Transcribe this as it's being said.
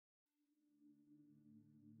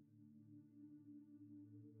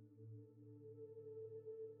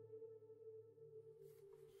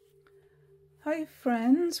Hi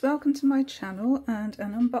friends, welcome to my channel and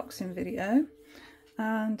an unboxing video.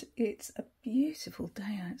 And it's a beautiful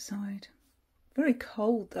day outside. Very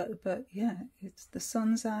cold though, but yeah, the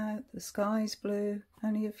sun's out, the sky's blue,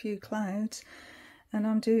 only a few clouds, and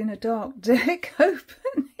I'm doing a dark deck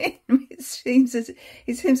opening. It seems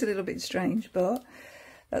a little bit strange, but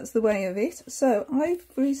that's the way of it. So I've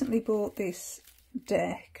recently bought this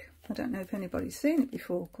deck. I don't know if anybody's seen it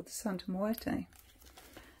before, called the Santa Muerte.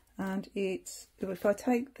 And it's, if I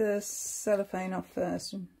take the cellophane off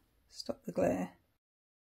first and stop the glare.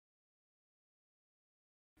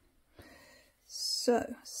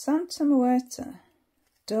 So, Santa Muerte,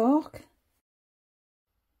 dark,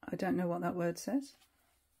 I don't know what that word says.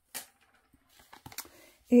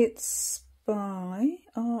 It's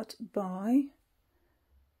art by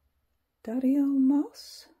Dario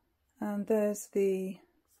Moss, and there's the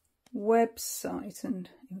website and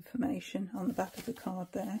information on the back of the card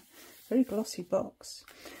there. Very glossy box.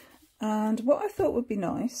 And what I thought would be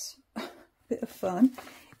nice, a bit of fun,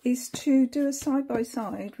 is to do a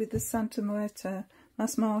side-by-side with the Santa Muerte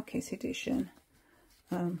Mass Market edition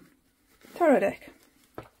tarot deck.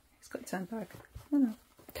 It's got its own bag. I know.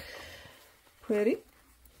 Pretty.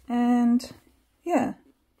 And yeah,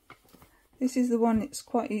 this is the one that's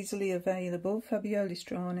quite easily available. Fabioli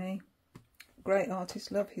Strani. Great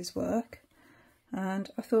artist, love his work,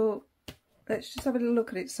 and I thought let's just have a little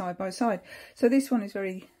look at it side by side. So this one is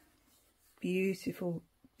very beautiful,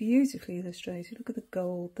 beautifully illustrated. Look at the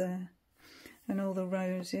gold there and all the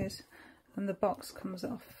roses, and the box comes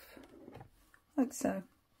off like so.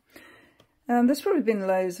 There's probably been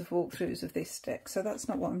loads of walkthroughs of this deck, so that's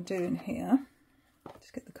not what I'm doing here.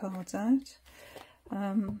 Just get the cards out.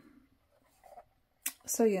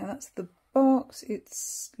 So yeah, that's the box.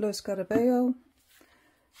 It's Lo Scarabeo,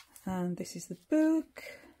 and this is the book,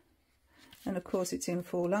 and of course it's in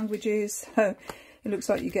 4 languages, so it looks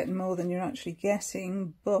like you're getting more than you're actually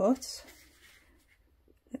getting, but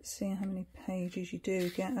let's see how many pages you do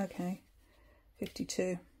get. Okay,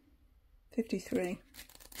 52, 53,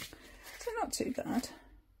 so not too bad,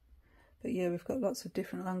 but yeah, we've got lots of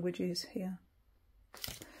different languages here.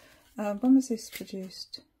 When was this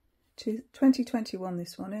produced? 2021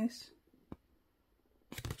 this one is.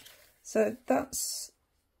 So that's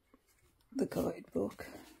the guidebook.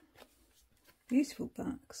 Beautiful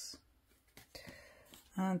backs.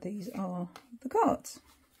 And these are the cards.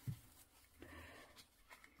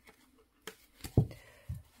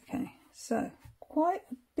 Okay, so quite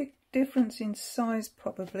a big difference in size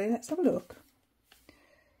probably. Let's have a look.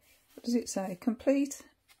 What does it say? Complete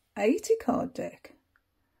 80 card deck.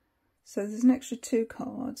 So there's an extra 2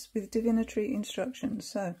 cards with divinatory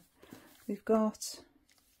instructions. So we've got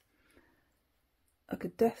like a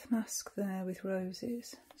death mask there with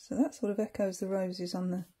roses. So that sort of echoes the roses on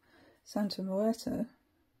the Santa Muerte.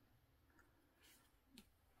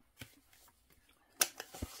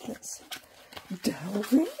 Let's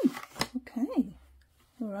delve in. Okay.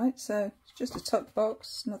 Alright, so it's just a tuck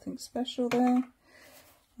box, nothing special there.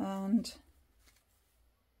 And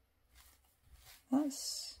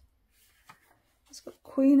it's got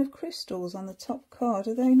Queen of Crystals on the top card.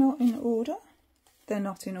 Are they not in order? They're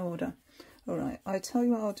not in order. Alright, I tell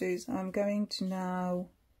you what I'll do is I'm going to now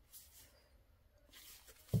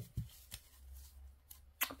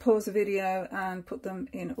pause the video and put them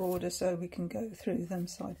in order so we can go through them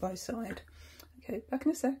side by side. Okay, back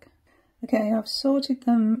in a sec. Okay, I've sorted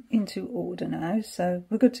them into order now, so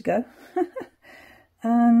we're good to go.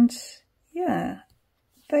 And yeah,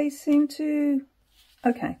 they seem to...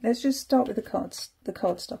 Okay, let's just start with the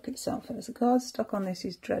cardstock itself. As the cardstock on this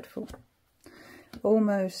is dreadful.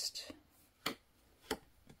 Almost...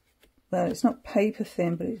 Well, it's not paper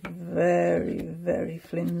thin, but it's very, very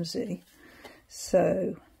flimsy.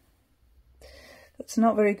 So that's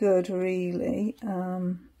not very good, really.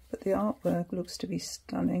 But the artwork looks to be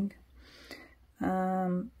stunning.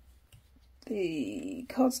 The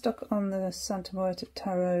cardstock on the Santa Muerte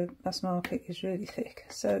Tarot Mass Market is really thick.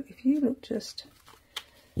 So if you look just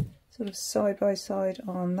sort of side by side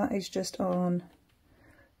on, that is just on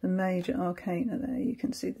the major arcana there. You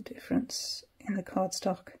can see the difference in the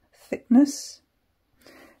cardstock thickness.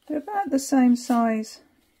 They're about the same size.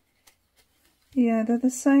 Yeah, they're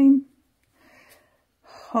the same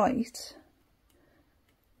height,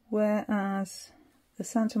 whereas the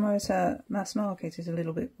Santa Muerte Mass Market is a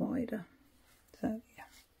little bit wider. So yeah,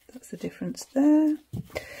 that's the difference there.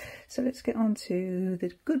 So let's get on to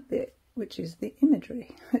the good bit, which is the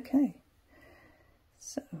imagery. Okay,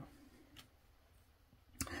 so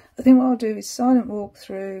I think what I'll do is silent walk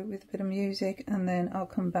through with a bit of music, and then I'll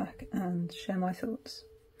come back and share my thoughts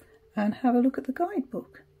and have a look at the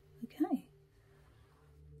guidebook. Okay.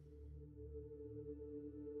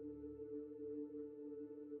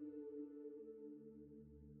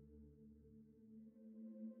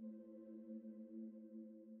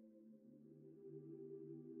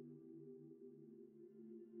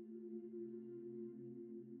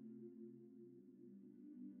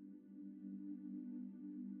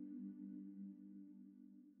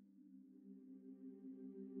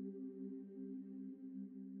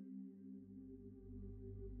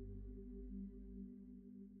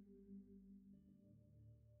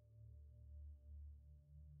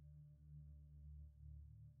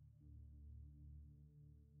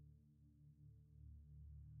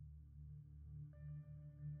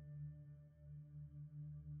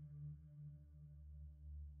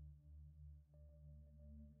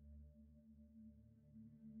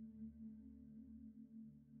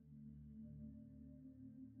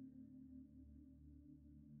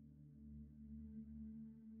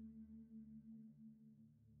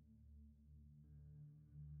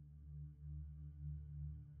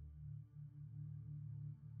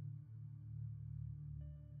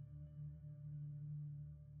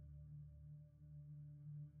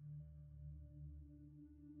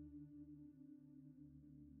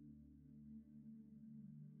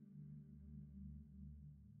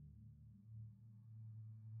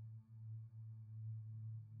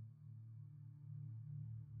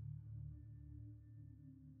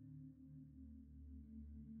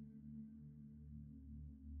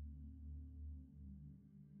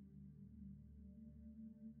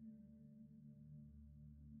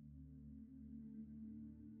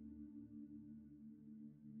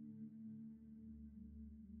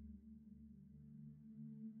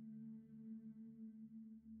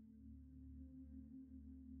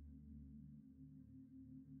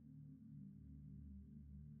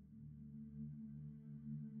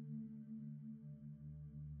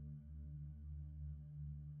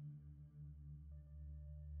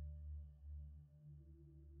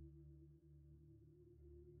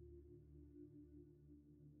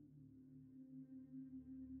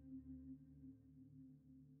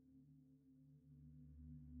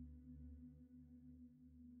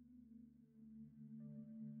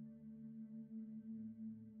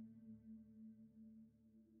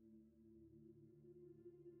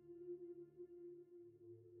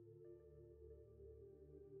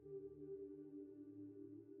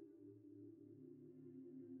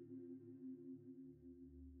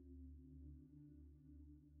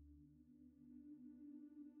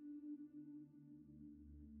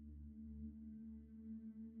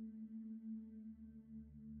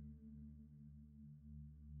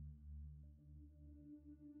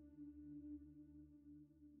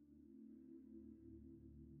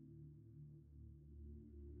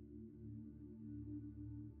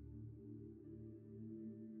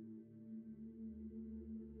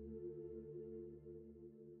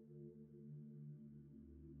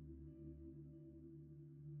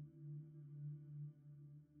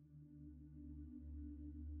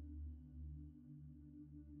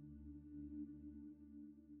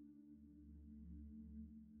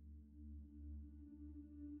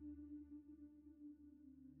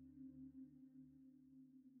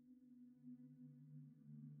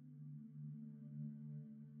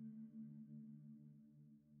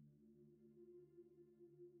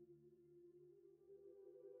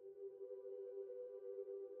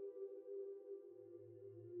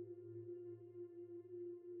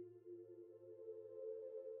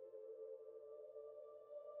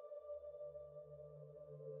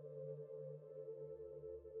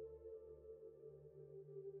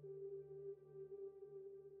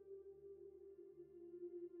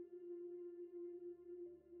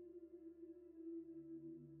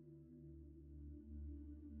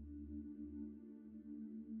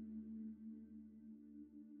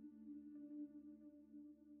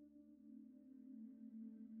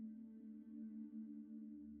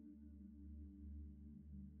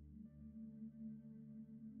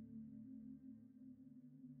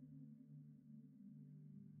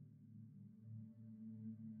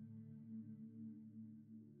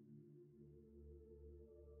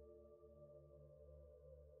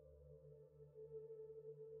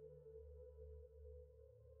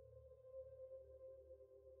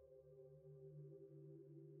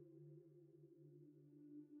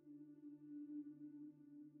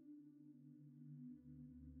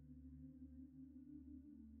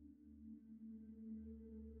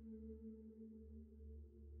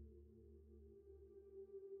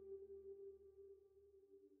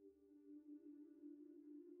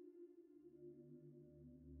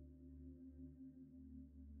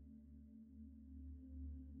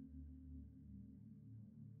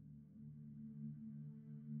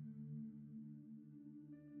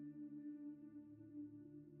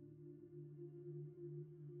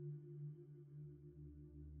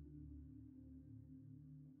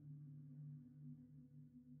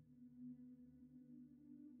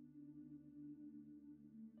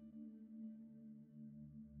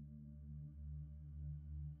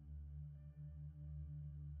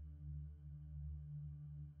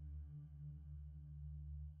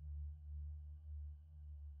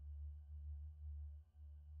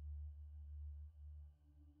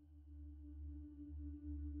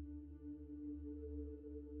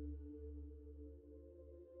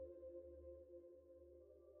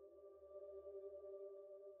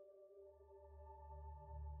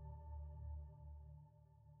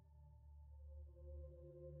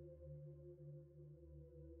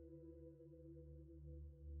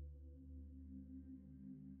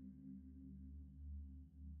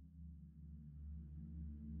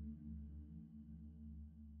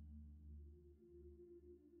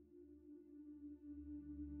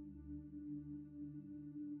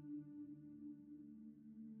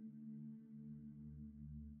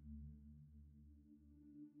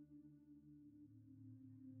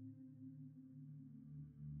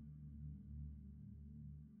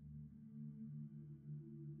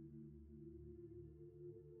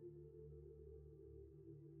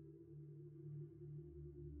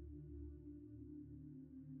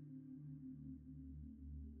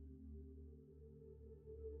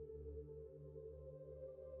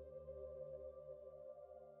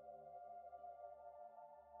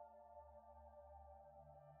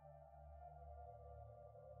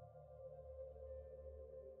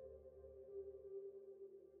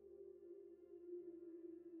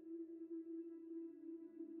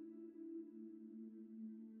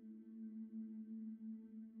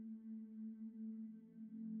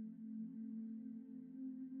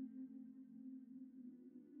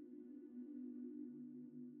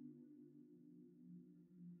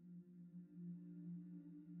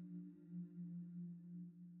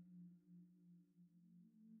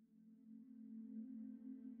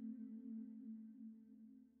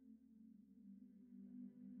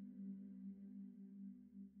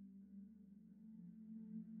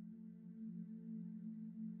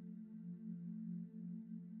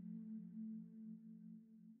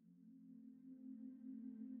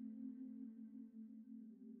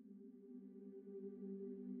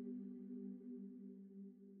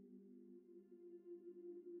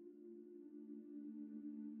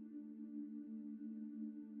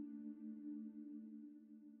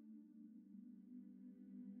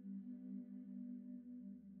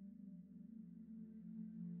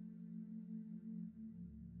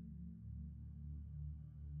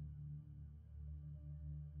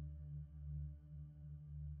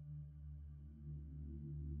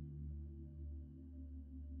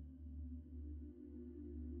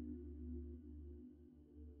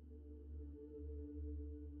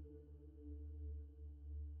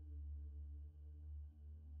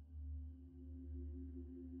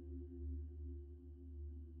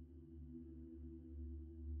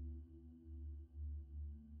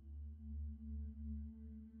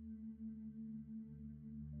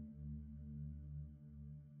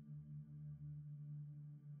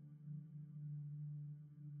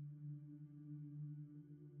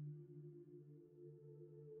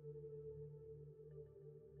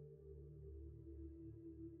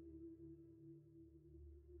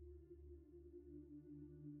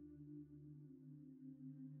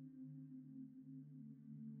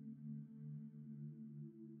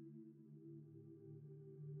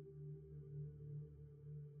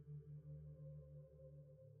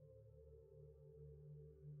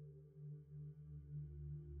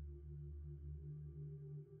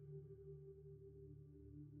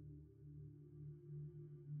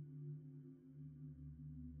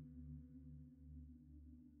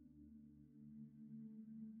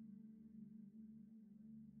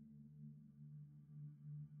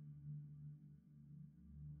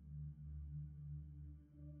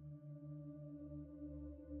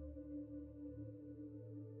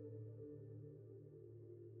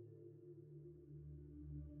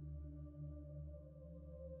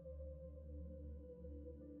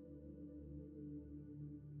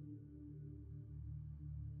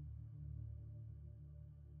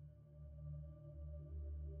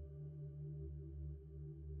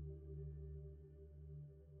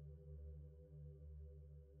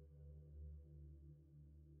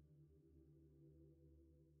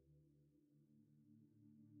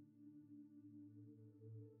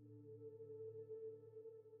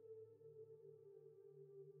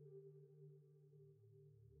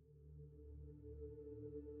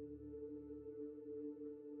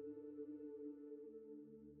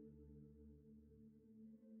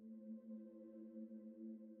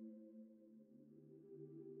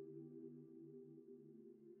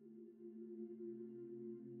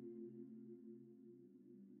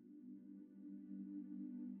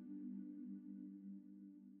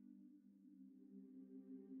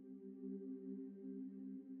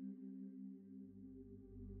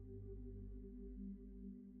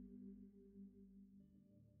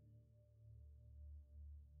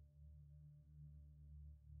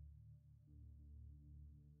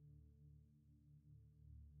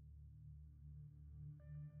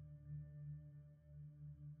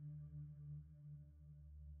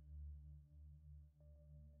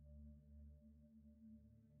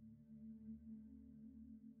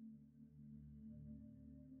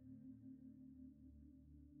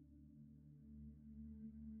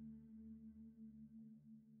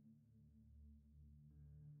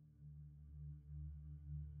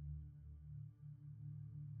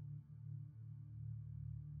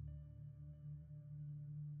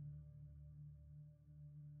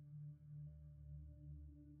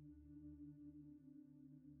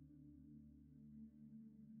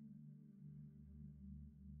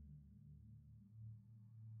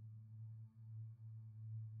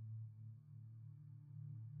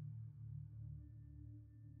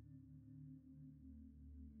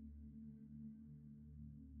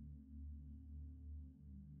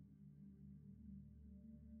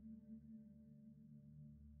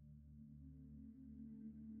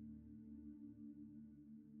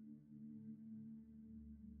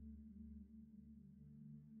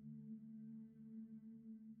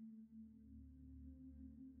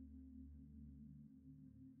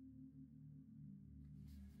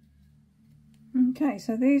 Okay,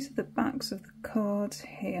 so these are the backs of the cards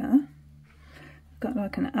here. I've got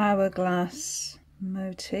like an hourglass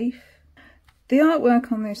motif. The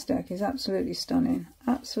artwork on this deck is absolutely stunning.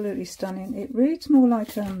 Absolutely stunning. It reads more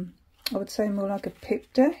like, I would say more like a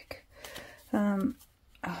pip deck.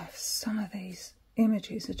 Some of these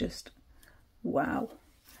images are just wow.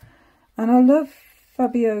 And I love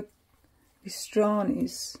Fabio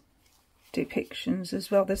Listrani's depictions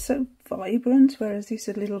as well. They're so vibrant, whereas this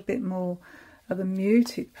is a little bit more of a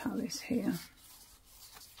muted palette here.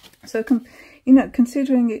 So, you know,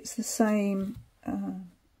 considering it's the same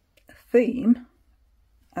theme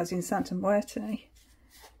as in Santa Muerte,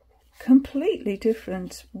 completely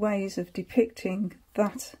different ways of depicting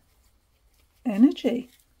that energy.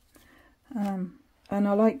 And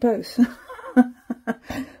I like both.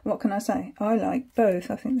 What can I say? I like both.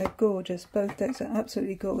 I think they're gorgeous. Both decks are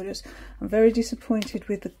absolutely gorgeous. I'm very disappointed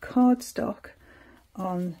with the cardstock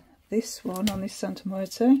on this one, on this Santa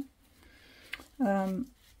Muerte. And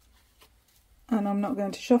I'm not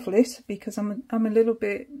going to shuffle it because I'm a little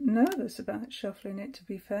bit nervous about shuffling it, to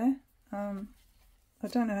be fair. I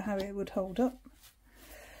don't know how it would hold up.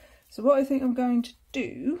 So what I think I'm going to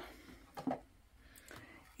do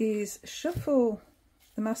is shuffle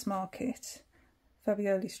the Mass Market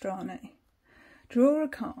Fabio Listrani, draw a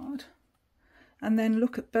card, and then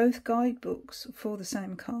look at both guidebooks for the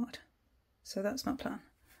same card. So that's my plan.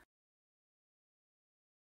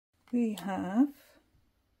 We have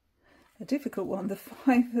a difficult one, the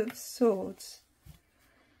Five of Swords.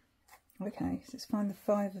 Okay, so let's find the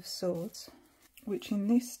Five of Swords, which in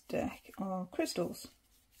this deck are crystals.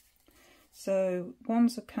 So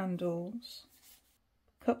wands are candles,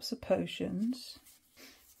 cups are potions,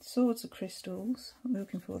 swords are crystals. I'm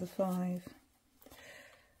looking for the 5.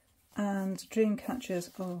 And dream catchers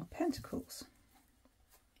are pentacles.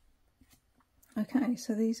 Okay,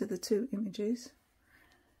 so these are the 2 images.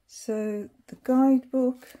 So the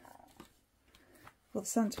guidebook for the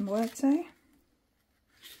Santa Muerte.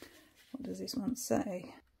 What does this one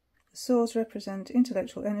say? The swords represent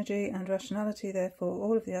intellectual energy and rationality, therefore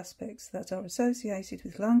all of the aspects that are associated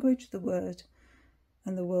with language, the word,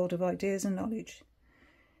 and the world of ideas and knowledge.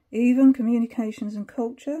 Even communications and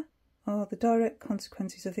culture are the direct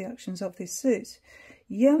consequences of the actions of this suit.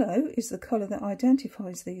 Yellow is the colour that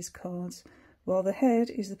identifies these cards, while the head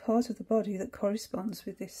is the part of the body that corresponds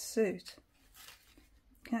with this suit.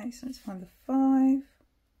 Okay, so let's find the 5.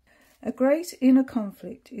 A great inner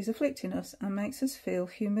conflict is afflicting us and makes us feel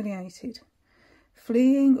humiliated.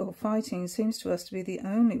 Fleeing or fighting seems to us to be the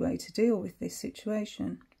only way to deal with this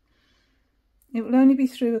situation. It will only be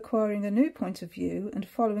through acquiring a new point of view and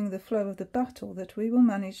following the flow of the battle that we will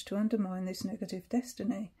manage to undermine this negative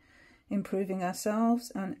destiny, improving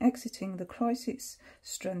ourselves and exiting the crisis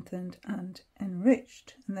strengthened and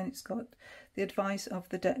enriched. And then it's got the advice of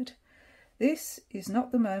the dead. This is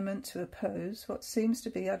not the moment to oppose what seems to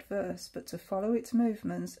be adverse, but to follow its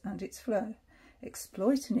movements and its flow,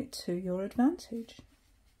 exploiting it to your advantage.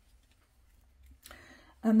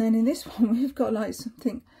 And then in this one, we've got like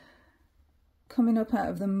something coming up out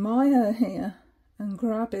of the mire here and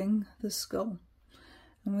grabbing the skull.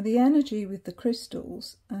 And with the energy with the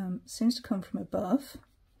crystals seems to come from above.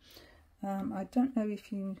 I don't know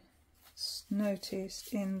if you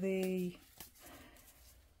noticed in the,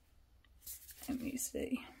 let me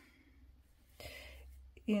see,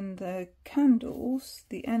 in the candles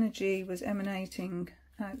the energy was emanating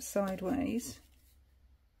out sideways.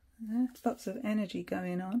 Lots of energy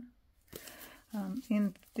going on.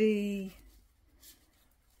 In the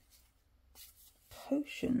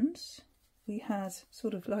potions we had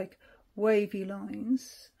sort of like wavy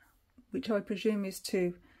lines, which I presume is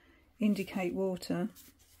to indicate water.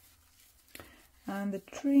 And the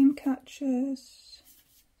dream catchers,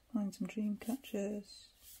 find some dream catchers,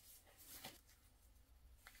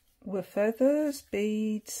 were feathers,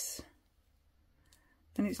 beads,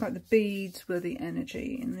 and it's like the beads were the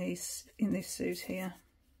energy in this suit here.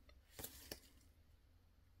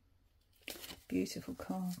 Beautiful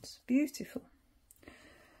cards, beautiful.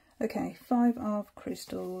 Okay, 5 of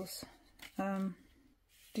crystals.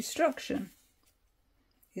 Destruction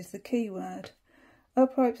is the key word.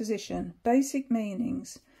 Upright position, basic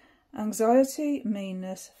meanings: anxiety,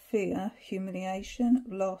 meanness, fear, humiliation,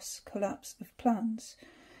 loss, collapse of plans.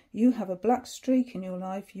 You have a black streak in your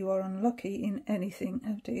life. You are unlucky in anything.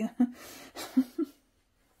 Oh dear.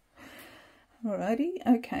 Alrighty,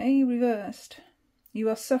 okay, reversed. You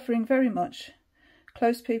are suffering very much.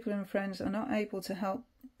 Close people and friends are not able to help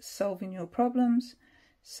solving your problems.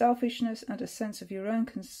 Selfishness and a sense of your own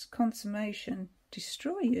consummation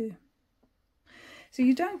destroy you. So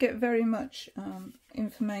you don't get very much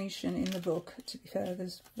information in the book, to be fair.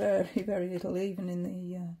 There's very, very little, even in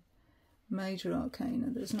the major arcana.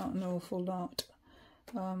 There's not an awful lot.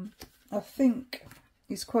 I think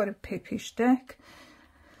it's quite a pippish deck.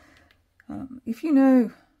 If you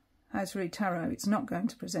know how to read tarot, it's not going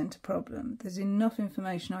to present a problem. There's enough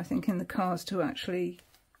information, I think, in the cards to actually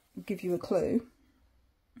give you a clue.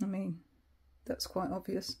 I mean, that's quite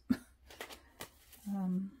obvious.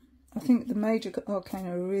 I think the major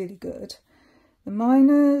arcana are really good. The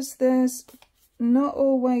minors, there's not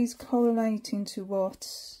always correlating to what,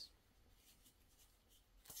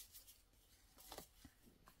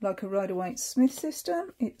 like a Rider-Waite-Smith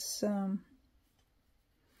system. It's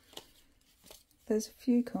there's a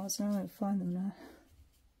few cards, and I won't find them now.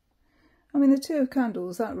 I mean, the 2 of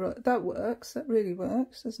Candles, that works. That really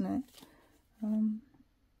works, doesn't it?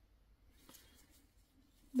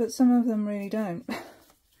 But some of them really don't.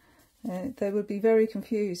 They would be very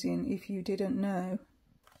confusing if you didn't know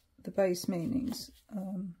the base meanings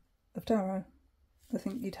of tarot. I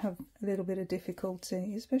think you'd have a little bit of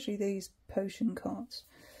difficulty, especially these potion cards.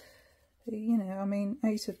 You know, I mean,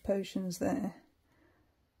 8 of potions there.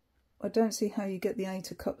 I don't see how you get the 8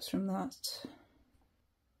 of cups from that.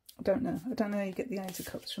 I don't know how you get the 8 of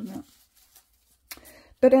cups from that.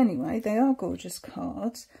 But anyway, they are gorgeous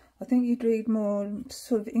cards. I think you'd read more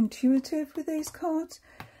sort of intuitive with these cards.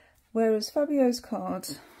 Whereas Fabio's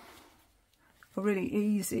cards are really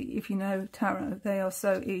easy. If you know tarot, they are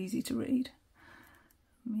so easy to read.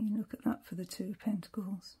 I mean, look at that for the 2 of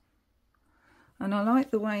Pentacles. And I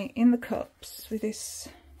like the way in the cups with this,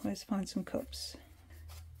 where's find some cups?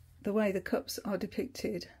 The way the cups are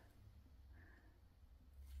depicted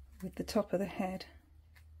with the top of the head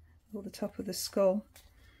or the top of the skull.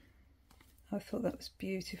 I thought that was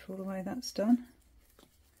beautiful the way that's done.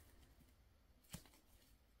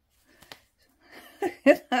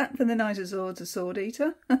 For the Knight of Swords, a Sword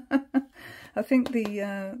Eater. I think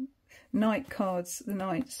the Knight cards, the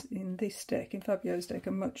Knights in this deck, in Fabio's deck,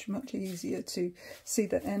 are much, much easier to see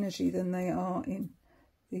the energy than they are in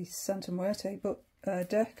the Santa Muerte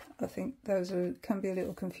deck. I think those can be a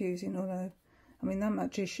little confusing, although, I mean,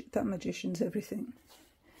 that magician's everything.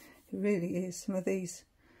 It really is. Some of these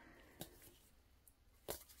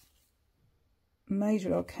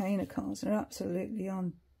major arcana cards are absolutely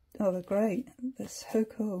on. Oh, they're great. They're so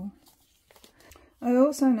cool. I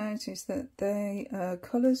also noticed that the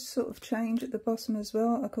colours sort of change at the bottom as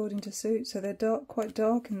well, according to suit. So they're dark, quite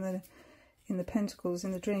dark in the Pentacles,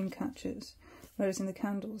 in the Dream Catchers, whereas in the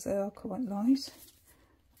Candles they are quite light.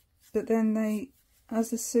 But then they, as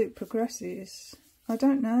the suit progresses, I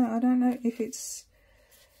don't know if it's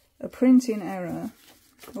a printing error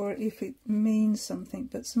or if it means something,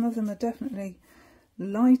 but some of them are definitely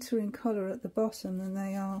lighter in colour at the bottom than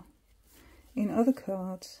they are in other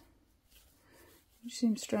cards, which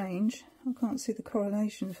seems strange. I can't see the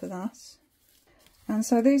correlation for that. And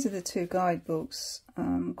so these are the two guidebooks.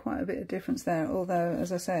 Quite a bit of difference there, although,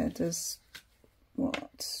 as I said, there's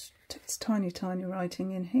it's tiny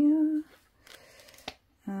writing in here.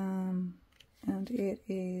 And it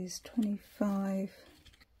is 25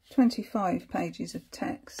 pages of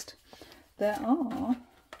text. There are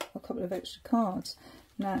a couple of extra cards.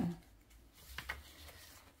 Now,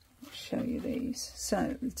 I'll show you these.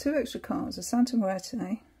 So, the two extra cards are Santa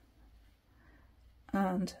Muerte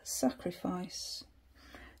and Sacrifice.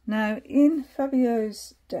 Now, in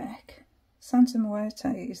Fabio's deck, Santa Muerte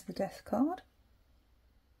is the death card,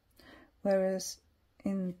 whereas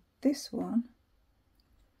in this one,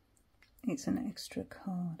 it's an extra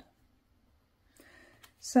card.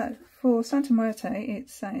 So, for Santa Muerte, it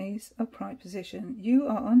says, upright position. You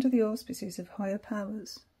are under the auspices of higher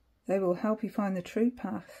powers. They will help you find the true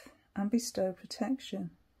path and bestow protection.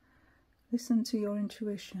 Listen to your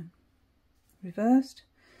intuition. Reversed,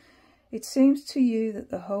 it seems to you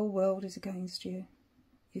that the whole world is against you.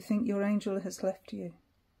 You think your angel has left you.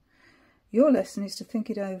 Your lesson is to think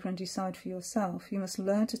it over and decide for yourself. You must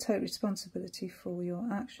learn to take responsibility for your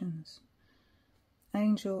actions.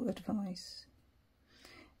 Angel advice.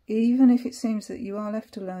 Even if it seems that you are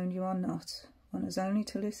left alone, you are not. One has only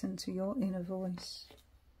to listen to your inner voice.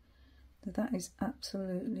 That is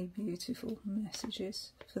absolutely beautiful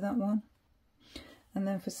messages for that one. And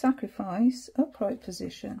then for Sacrifice, upright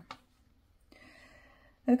position.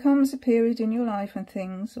 There comes a period in your life when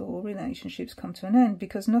things or relationships come to an end,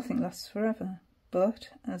 because nothing lasts forever. But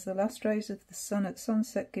as the last rays of the sun at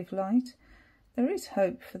sunset give light, there is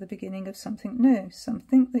hope for the beginning of something new,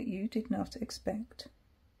 something that you did not expect.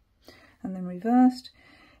 And then reversed,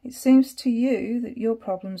 it seems to you that your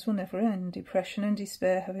problems will never end. Depression and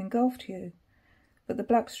despair have engulfed you, but the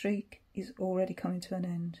black streak is already coming to an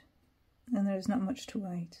end, and there is not much to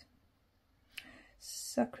wait.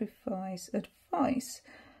 Sacrifice advice.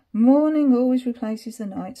 Morning always replaces the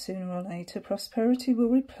night sooner or later. Prosperity will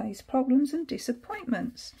replace problems and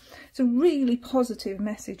disappointments. So really positive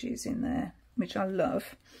messages in there, which I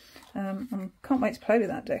love. I can't wait to play with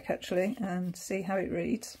that deck actually and see how it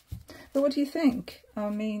reads. But what do you think? I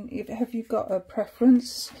mean, have you got a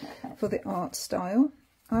preference for the art style?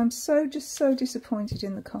 I'm just so disappointed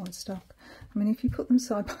in the cardstock. I mean, if you put them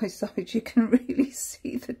side by side, you can really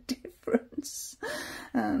see the difference.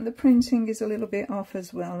 The printing is a little bit off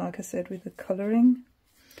as well, like I said, with the colouring.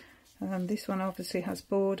 This one obviously has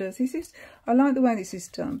borders. I like the way this is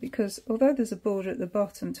done, because although there's a border at the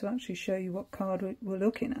bottom to actually show you what card we're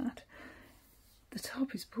looking at, the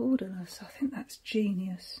top is borderless. I think that's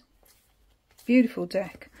genius. Beautiful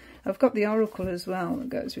deck. I've got the Oracle as well that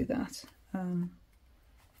goes with that.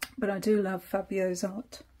 But I do love Fabio's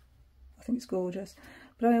art. I think it's gorgeous.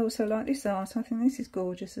 But I also like this art. I think this is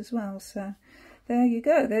gorgeous as well. So there you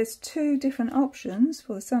go. There's two different options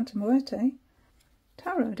for the Santa Muerte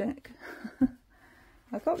tarot deck.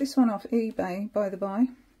 I got this one off eBay, by the by.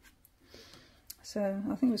 So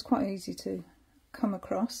I think it was quite easy to come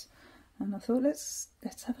across. And I thought, let's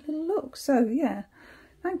have a little look. So yeah,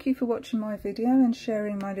 thank you for watching my video and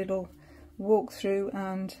sharing my little walkthrough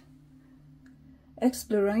and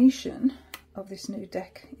exploration of this new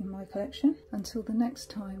deck in my collection. Until the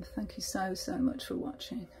next time, thank you so much for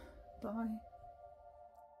watching. Bye.